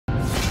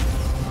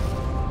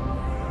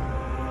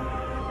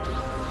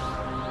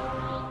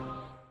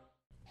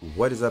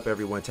What is up,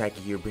 everyone?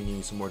 Tacky here, bringing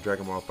you some more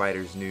Dragon Ball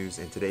FighterZ news,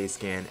 and today's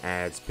scan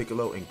adds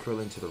Piccolo and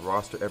Krillin to the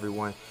roster,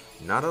 everyone.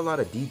 Not a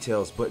lot of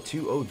details, but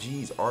 2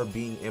 OGs are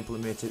being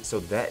implemented, so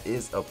that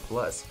is a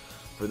plus.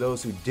 For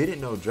those who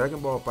didn't know,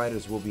 Dragon Ball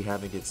FighterZ will be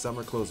having its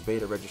summer closed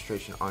beta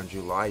registration on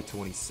July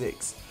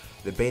 26th.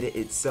 The beta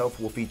itself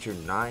will feature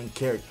 9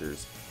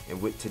 characters, and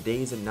with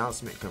today's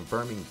announcement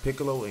confirming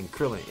Piccolo and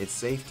Krillin, it's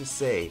safe to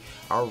say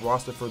our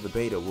roster for the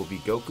beta will be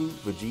Goku,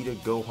 Vegeta,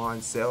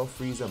 Gohan, Cell,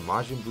 Frieza,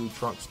 Majin Buu,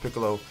 Trunks,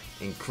 Piccolo,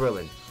 and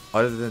Krillin.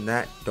 Other than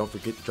that, don't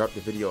forget to drop the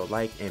video a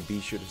like and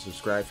be sure to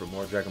subscribe for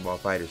more Dragon Ball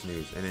FighterZ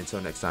news. And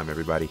until next time,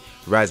 everybody,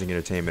 Rising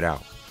Entertainment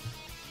out.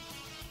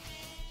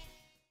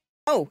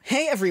 Oh,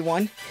 hey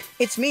everyone,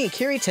 it's me,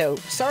 Kirito.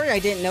 Sorry I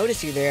didn't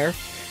notice you there.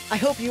 I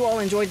hope you all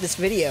enjoyed this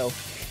video.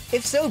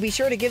 If so, be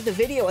sure to give the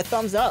video a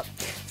thumbs up.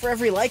 For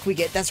every like we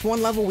get, that's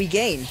 1 level we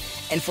gain.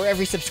 And for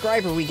every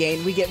subscriber we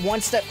gain, we get 1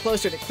 step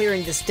closer to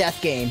clearing this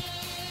death game.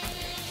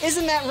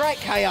 Isn't that right,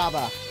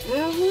 Kayaba?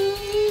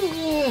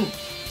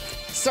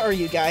 Sorry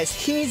you guys,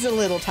 he's a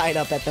little tied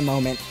up at the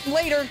moment.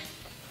 Later!